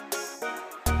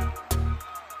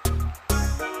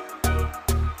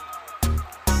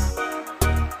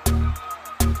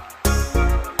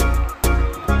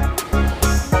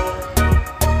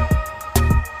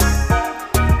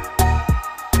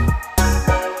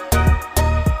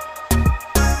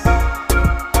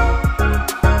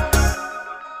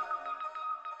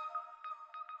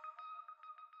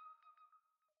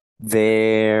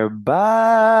They're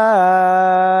back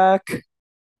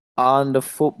on the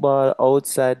Football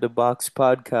Outside the Box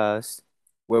podcast,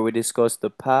 where we discuss the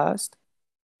past,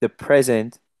 the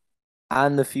present,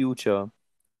 and the future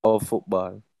of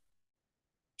football.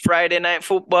 Friday night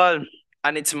football,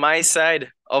 and it's my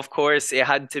side. Of course, it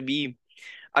had to be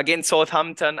against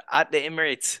Southampton at the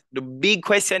Emirates. The big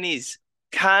question is,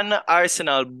 can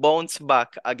Arsenal bounce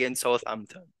back against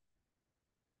Southampton?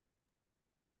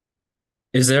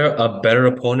 Is there a better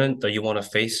opponent that you want to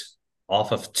face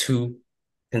off of two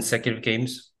consecutive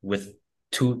games with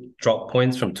two drop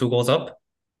points from two goals up?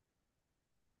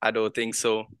 I don't think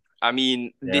so. I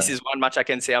mean, this Yeah. is one match I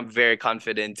can say I'm very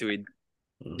confident with.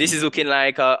 This is Mhm. looking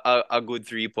like a good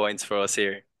 3 points for us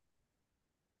here.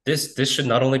 This should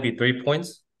not only be 3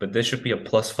 points, but this should be a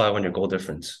 +5 on your goal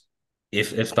difference.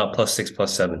 If not +6,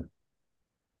 +7.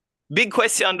 Big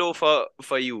question though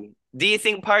for you. Do you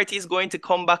think Partey is going to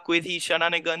come back with his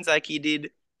shenanigans like he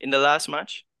did in the last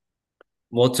match?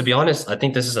 Well, to be honest, I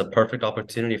think this is a perfect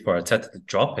opportunity for Arteta to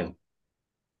drop him.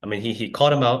 I mean, he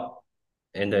called him out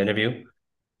in the interview.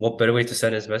 What better way to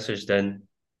send his message than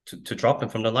to drop him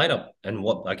from the lineup? And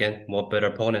what better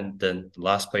opponent than the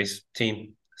last place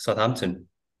team, Southampton?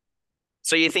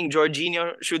 So you think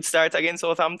Jorginho should start against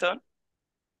Southampton?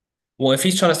 Well, if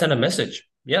he's trying to send a message,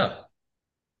 yeah,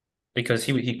 because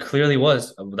he clearly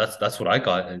was. That's what I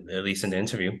got, at least in the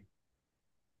interview.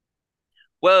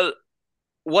 Well,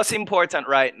 what's important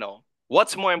right now?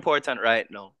 What's more important right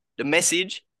now? The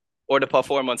message or the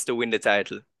performance to win the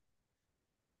title?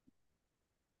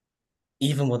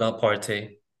 Even without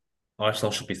Partey,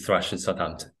 Arsenal should be thrashing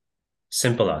Southampton.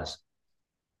 Simple as.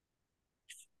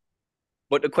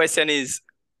 But the question is,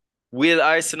 will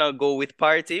Arsenal go with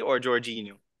Partey or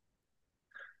Jorginho?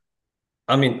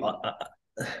 I mean,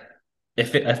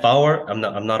 if I were, I'm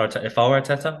not Arteta. If I were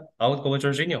Arteta, I would go with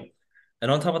Jorginho.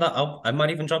 And on top of that, I might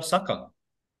even drop Saka.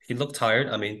 He looked tired.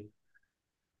 I mean,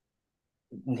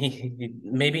 he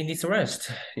maybe needs a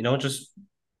rest. Just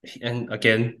and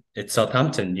again, it's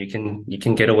Southampton. You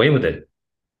can get away with it.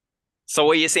 So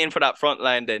what are you saying for that front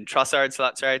line then? Trossard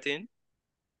slots right in?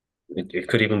 It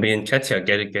could even be in Ketia.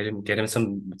 Get him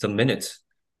some minutes.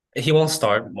 He won't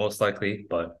start most likely,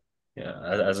 but yeah,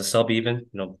 as a sub even,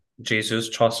 Jesus,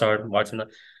 Trossard, Martin,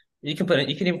 you can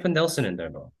even put Nelson in there,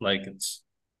 bro. Like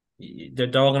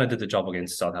they're all gonna do the job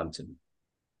against Southampton.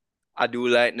 I do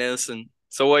like Nelson.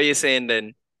 So what are you saying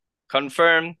then?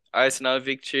 Confirm Arsenal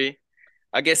victory.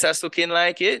 I guess that's looking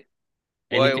like it.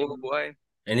 Boy, oh Anything boy.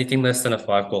 anything less than a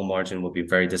 5 goal margin will be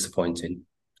very disappointing.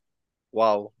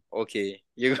 Wow. Okay.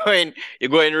 You're going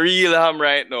real ham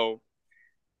right now.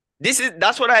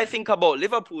 That's what I think about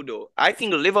Liverpool though. I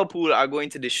think Liverpool are going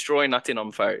to destroy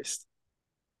Nottingham Forest.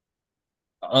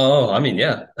 Oh, I mean,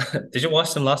 yeah. Did you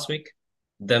watch them last week?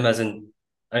 Them as in,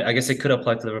 I guess it could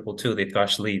apply to Liverpool too. They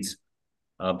thrashed Leeds,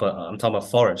 but I'm talking about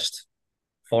Forest.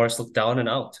 Forest looked down and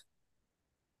out.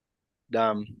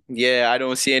 Damn. Yeah, I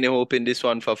don't see any hope in this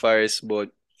one for Forest, but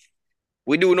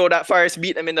we do know that Forest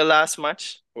beat them in the last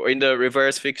match or in the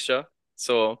reverse fixture.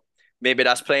 So maybe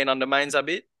that's playing on the minds a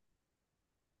bit.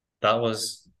 That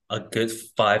was a good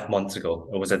 5 months ago.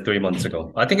 Or was it 3 months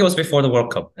ago? I think it was before the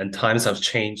World Cup, and times have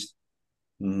changed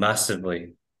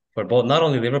massively for both not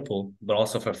only Liverpool but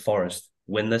also for Forest.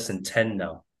 Winless in 10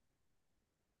 now.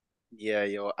 Yeah,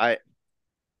 yo. I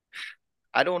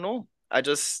don't know. I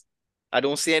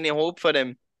don't see any hope for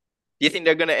them. Do you think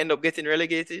they're gonna end up getting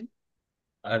relegated?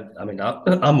 I mean,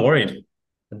 I'm worried.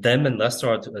 Them and Leicester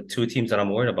are two teams that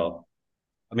I'm worried about.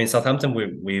 I mean, Southampton,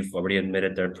 we've already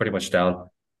admitted they're pretty much down.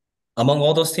 Among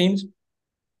all those teams,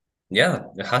 yeah,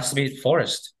 it has to be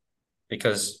Forest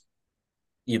because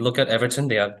you look at Everton,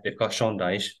 they've got Sean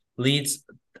Dyche. Leeds,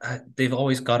 they've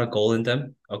always got a goal in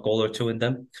them, a goal or two in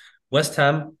them. West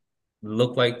Ham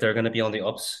look like they're going to be on the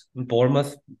ups.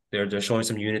 Bournemouth, they're showing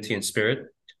some unity and spirit.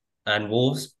 And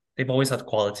Wolves, they've always had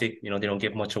quality. They don't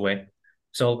give much away.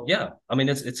 So yeah, I mean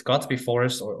it's got to be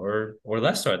Forest or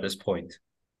Leicester at this point.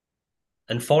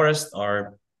 And Forest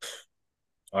are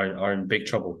in big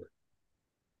trouble.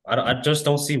 I just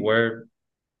don't see where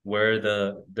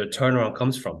the turnaround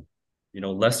comes from.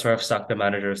 Leicester have sacked their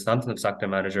manager, Southampton have sacked their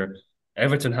manager,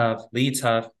 Everton have, Leeds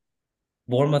have,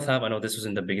 Bournemouth have. I know this was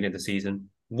in the beginning of the season.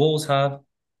 Wolves have,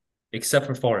 except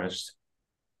for Forest.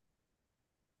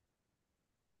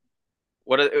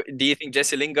 Do you think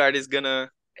Jesse Lingard is gonna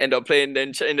end up playing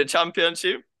in the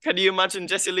championship? Can you imagine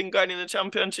Jesse Lingard in the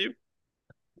championship?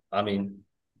 I mean,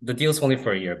 the deal's only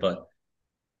for a year, but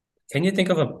can you think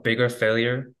of a bigger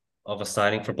failure of a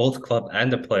signing for both club and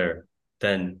the player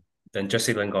than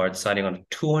Jesse Lingard signing on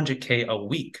 200K a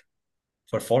week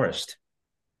for Forest?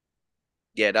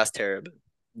 Yeah, that's terrible.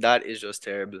 That is just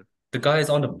terrible. The guy is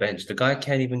on the bench. The guy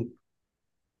can't even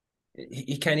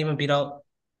he can't even beat out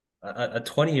a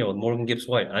 20-year-old Morgan Gibbs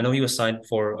White. I know he was signed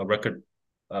for a record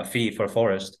fee for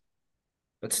Forest,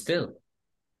 but still,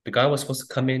 the guy was supposed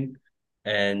to come in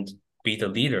and be the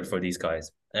leader for these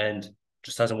guys, and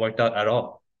just hasn't worked out at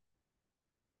all.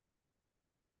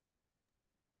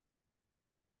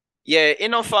 Yeah,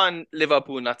 enough on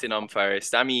Liverpool, Nottingham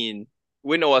Forest. I mean,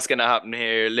 we know what's gonna happen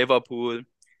here. Liverpool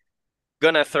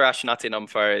gonna thrash Nottingham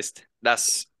Forest.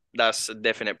 That's a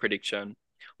definite prediction.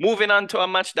 Moving on to a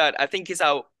match that I think is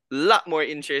a lot more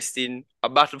interesting. A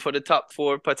battle for the top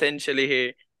four potentially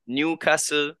here.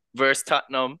 Newcastle versus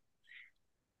Tottenham.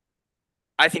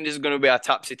 I think this is gonna be a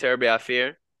topsy-turvy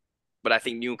affair, but I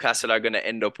think Newcastle are gonna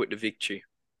end up with the victory.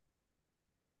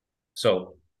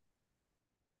 So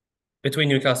between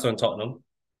Newcastle and Tottenham,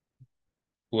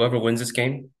 whoever wins this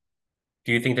game,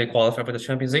 do you think they qualify for the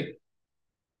Champions League?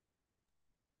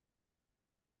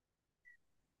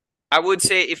 I would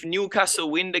say if Newcastle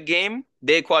win the game,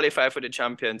 they qualify for the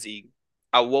Champions League.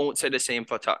 I won't say the same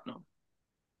for Tottenham.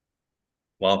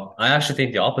 Well, I actually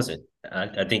think the opposite.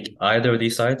 I think either of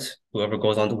these sides, whoever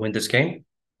goes on to win this game,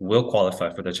 will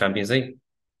qualify for the Champions League.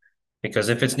 Because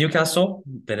if it's Newcastle,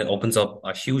 then it opens up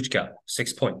a huge gap,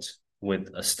 6 points, with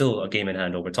still a game in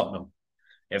hand over Tottenham.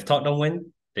 If Tottenham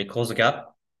win, they close the gap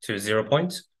to 0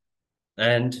 points,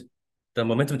 and the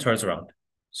momentum turns around.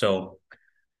 So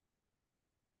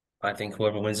I think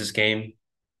whoever wins this game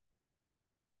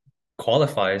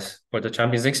qualifies for the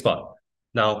Champions League spot.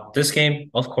 Now, this game,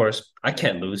 of course, I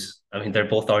can't lose. I mean, they're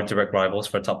both our direct rivals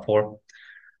for top four.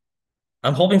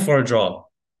 I'm hoping for a draw.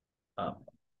 Uh,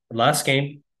 Last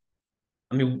game,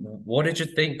 I mean, what did you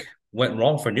think went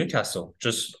wrong for Newcastle?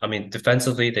 Just, I mean,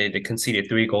 defensively, they conceded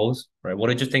 3 goals, right? What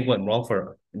did you think went wrong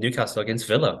for Newcastle against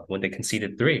Villa when they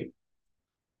conceded three?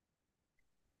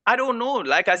 I don't know.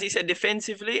 Like as he said,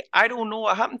 defensively, I don't know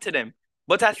what happened to them.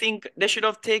 But I think they should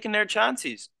have taken their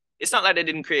chances. It's not like they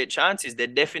didn't create chances. They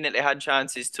definitely had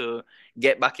chances to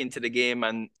get back into the game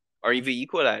and or even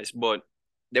equalize, but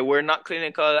they were not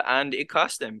clinical and it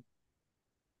cost them.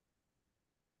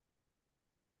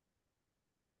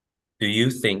 Do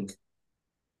you think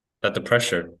that the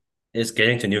pressure is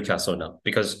getting to Newcastle now?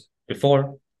 Because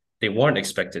before they weren't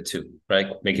expected to, right,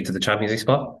 make it to the Champions League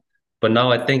spot. But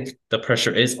now I think the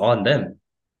pressure is on them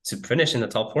to finish in the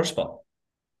top four spot.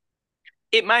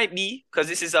 It might be because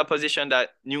this is a position that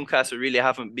Newcastle really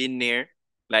haven't been near.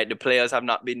 Like the players have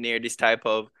not been near this type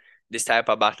of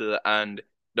battle, and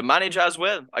the manager as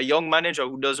well, a young manager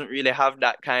who doesn't really have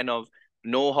that kind of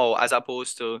know-how, as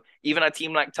opposed to even a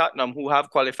team like Tottenham who have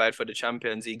qualified for the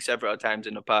Champions League several times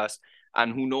in the past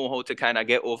and who know how to kind of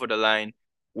get over the line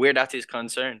where that is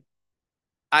concerned.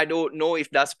 I don't know if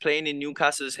that's playing in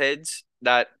Newcastle's heads,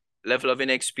 that level of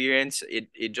inexperience.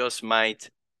 It just might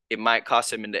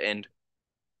cost him in the end.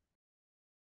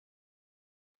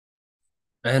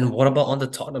 And what about on the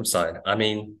Tottenham side? I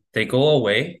mean, they go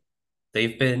away.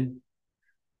 They've been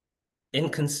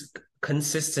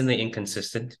consistently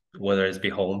inconsistent, whether it's be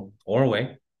home or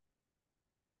away.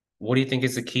 What do you think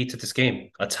is the key to this game?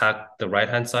 Attack the right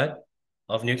hand side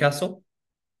of Newcastle?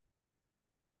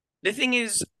 The thing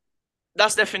is,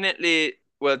 that's definitely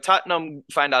well, Tottenham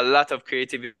find a lot of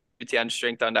creativity and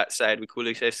strength on that side with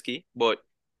Kulusevski, but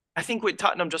I think with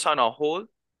Tottenham just on a whole,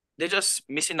 they're just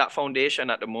missing that foundation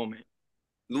at the moment.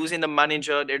 Losing the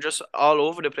manager, they're just all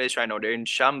over the place right now. They're in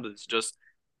shambles, just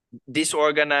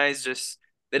disorganized, just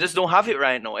they just don't have it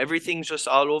right now. Everything's just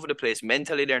all over the place.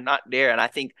 Mentally, they're not there. And I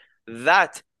think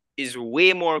that is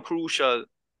way more crucial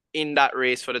in that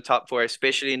race for the top four,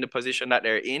 especially in the position that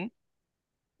they're in,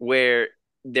 where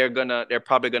they're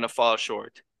probably gonna fall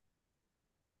short.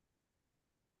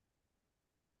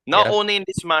 Not Yeah, only in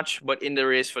this match, but in the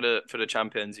race for the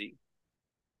Champions League.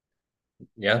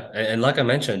 yeah. And like I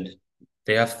mentioned,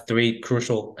 they have three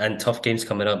crucial and tough games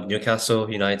coming up: Newcastle,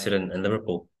 United, and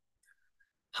Liverpool.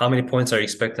 How many points are you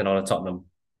expecting out of Tottenham?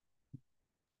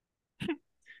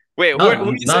 Wait,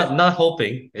 who Not you said? not not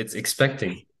hoping, it's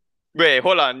expecting Wait,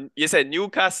 hold on. You said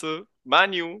Newcastle,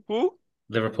 Man U, who?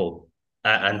 Liverpool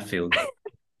at Anfield.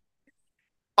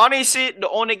 Honestly, the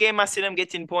only game I see them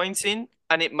getting points in,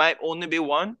 and it might only be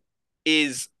one,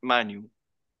 is Man U.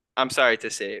 I'm sorry to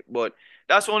say, but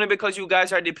that's only because you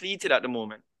guys are depleted at the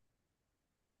moment.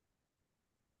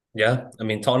 Yeah, I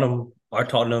mean Tottenham.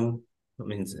 I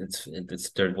mean, it's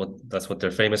their what that's what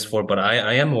they're famous for. But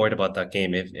I am worried about that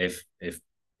game.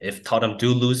 If Tottenham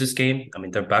do lose this game, I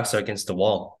mean their backs are against the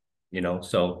wall.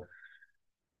 So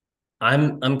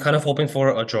I'm kind of hoping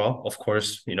for a draw. Of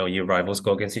course, your rivals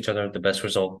go against each other. The best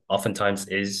result oftentimes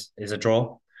is a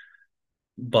draw.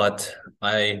 But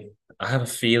I have a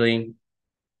feeling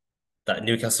that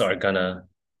Newcastle are gonna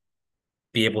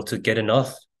be able to get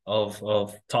enough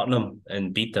of Tottenham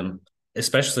and beat them,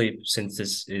 especially since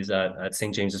this is at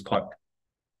St. James's Park.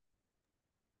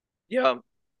 Yeah,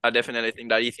 I definitely think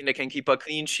that. You think they can keep a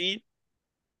clean sheet?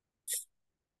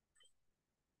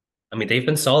 I mean, they've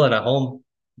been solid at home,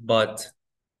 but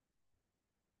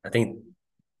I think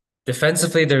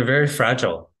defensively they're very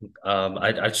fragile.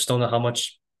 I just don't know how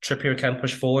much Trippier can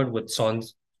push forward with Son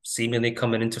seemingly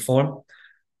coming into form.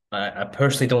 I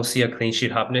personally don't see a clean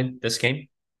sheet happening this game.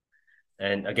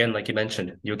 And again, like you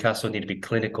mentioned, Newcastle need to be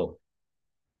clinical.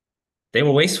 They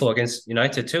were wasteful against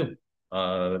United too,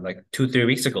 like 2, 3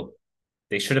 weeks ago.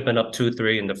 They should have been up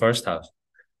 2-3 in the first half.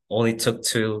 Only took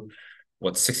to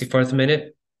what 64th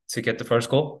minute to get the first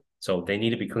goal. So they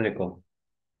need to be clinical.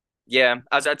 Yeah,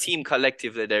 as a team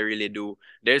collectively, they really do.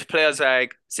 There's players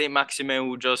like Saint Maximin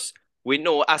who just we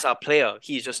know as a player,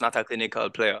 he's just not a clinical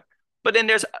player. But then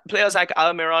there's players like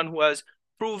Almiron who has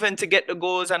proven to get the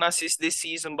goals and assists this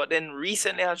season, but then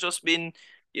recently has just been,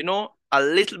 a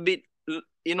little bit,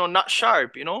 not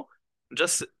sharp,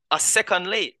 just a second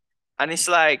late. And it's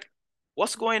like,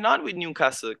 what's going on with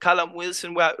Newcastle? Callum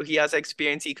Wilson, where he has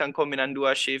experience, he can come in and do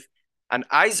a shift. And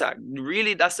Isaac,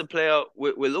 really, that's the player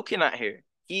we're looking at here.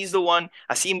 He's the one.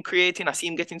 I see him creating. I see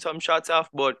him getting some shots off.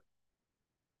 But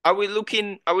are we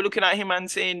looking at him and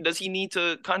saying, does he need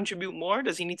to contribute more?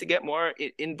 Does he need to get more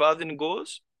involved in the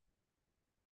goals?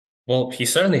 Well, he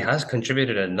certainly has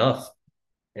contributed enough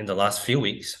in the last few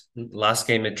weeks. Last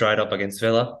game it dried up against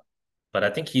Villa, but I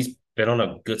think he's been on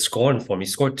a good scoring form. He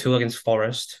scored two against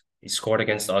Forest. He scored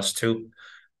against us too.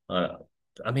 Uh,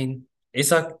 I mean,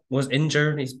 Isak was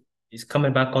injured. He's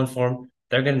coming back on form.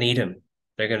 They're gonna need him.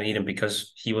 They're gonna need him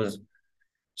because he was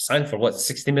signed for what,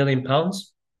 60 million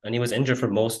pounds, and he was injured for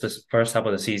most of the first half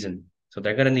of the season. So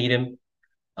they're gonna need him.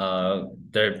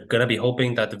 They're gonna be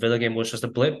hoping that the Villa game was just a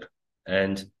blip,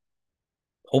 and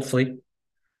hopefully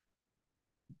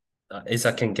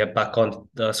Isak can get back on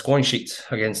the scoring sheet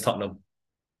against Tottenham.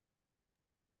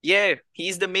 Yeah,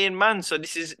 he's the main man. So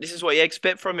this is what you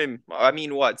expect from him. I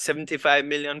mean, what, 75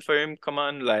 million for him? Come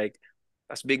on, like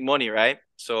that's big money, right?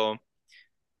 So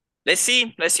let's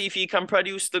see. Let's see if he can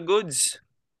produce the goods.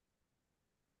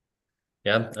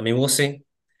 Yeah, I mean, we'll see.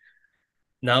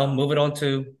 Now, moving on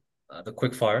to the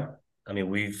quick fire. I mean,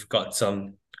 we've got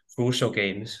some crucial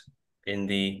games in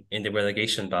the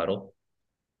relegation battle.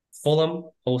 Fulham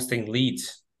hosting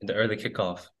Leeds in the early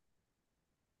kickoff.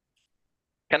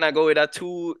 Can I go with a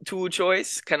two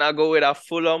choice? Can I go with a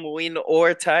Fulham win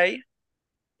or tie?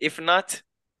 If not,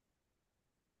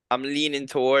 I'm leaning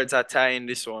towards a tie in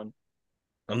this one.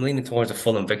 I'm leaning towards a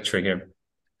Fulham victory here.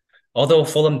 Although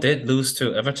Fulham did lose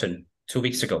to Everton 2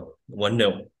 weeks ago,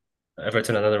 1-0.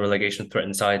 Everton, another relegation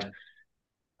threatened side.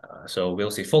 So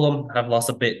we'll see. Fulham have lost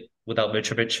a bit without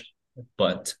Mitrovic,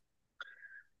 but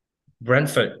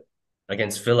Brentford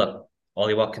against Villa,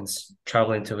 Ollie Watkins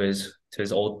traveling to his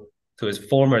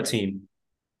former team.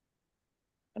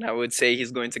 And I would say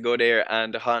he's going to go there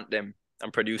and hunt them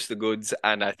and produce the goods.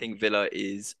 And I think Villa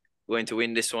is going to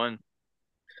win this one.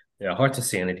 Yeah, hard to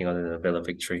see anything other than a Villa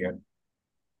victory here.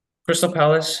 Crystal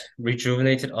Palace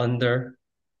rejuvenated under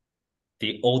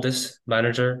the oldest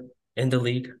manager in the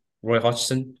league, Roy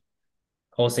Hodgson,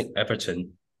 hosting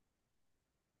Everton.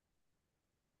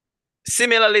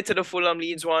 Similarly to the Fulham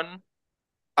Leeds one,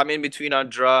 I'm in between a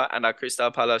draw and a Crystal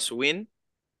Palace win,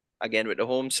 again with the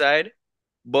home side.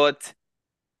 But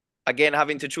again,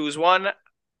 having to choose one,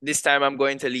 this time I'm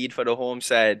going to lead for the home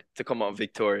side to come out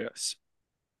victorious.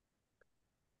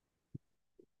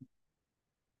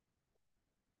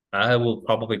 I will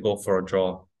probably go for a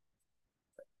draw.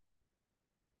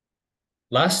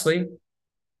 Lastly,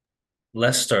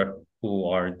 Leicester, who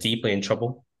are deeply in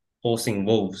trouble, hosting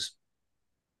Wolves.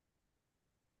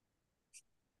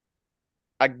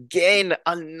 Again,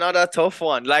 another tough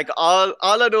one. Like all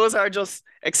of those are just,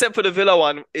 except for the Villa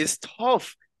one, is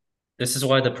tough. This is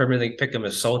why the Premier League pick'em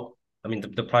is so. I mean,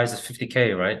 the prize is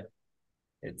 50K, right?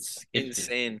 It's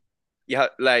Insane. Yeah,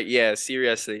 like yeah,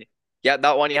 seriously. Yeah,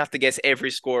 that one you have to guess every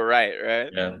score right,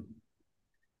 right? yeah.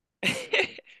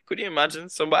 Could you imagine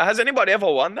somebody has anybody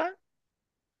ever won that?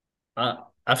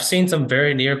 I've seen some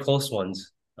very near close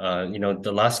ones.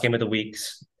 The last game of the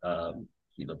weeks.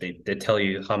 They tell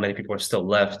you how many people are still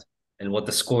left and what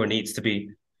the score needs to be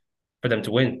for them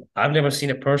to win. I've never seen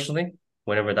it personally.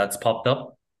 Whenever that's popped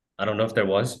up, I don't know if there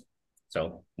was.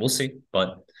 So we'll see.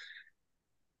 But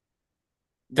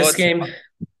this But game,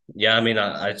 yeah, I mean,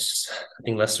 I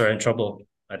think Leicester are in trouble.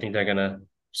 I think they're gonna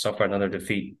suffer another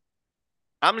defeat.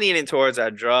 I'm leaning towards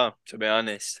that draw, to be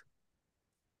honest.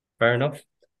 Fair enough.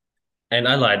 And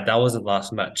I lied. That wasn't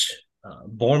last match.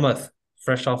 Bournemouth,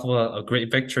 fresh off of a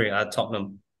great victory at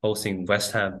Tottenham, hosting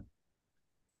West Ham.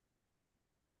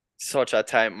 Such a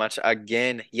tight match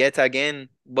again, yet again.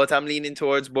 But I'm leaning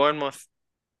towards Bournemouth.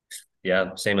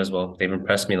 Yeah, same as well. They've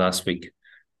impressed me last week.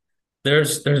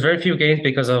 There's very few games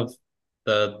because of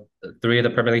the three of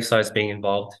the Premier League sides being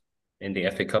involved in the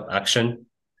FA Cup action.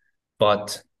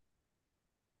 But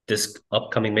this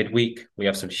upcoming midweek, we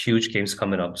have some huge games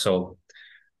coming up. So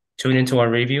tune into our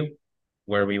review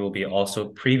where we will be also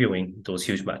previewing those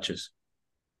huge matches.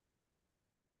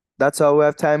 That's all we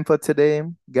have time for today.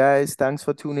 Guys, thanks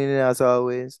for tuning in as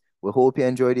always. We hope you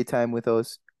enjoyed your time with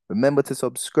us. Remember to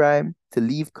subscribe, to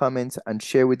leave comments, and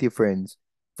share with your friends.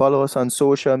 Follow us on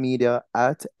social media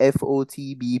at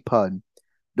FOTBpod.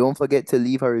 Don't forget to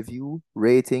leave a review,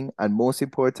 rating, and most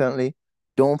importantly,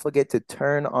 don't forget to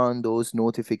turn on those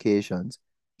notifications.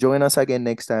 Join us again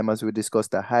next time as we discuss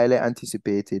the highly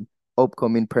anticipated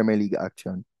upcoming Premier League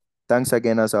action. Thanks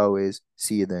again as always.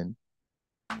 See you then.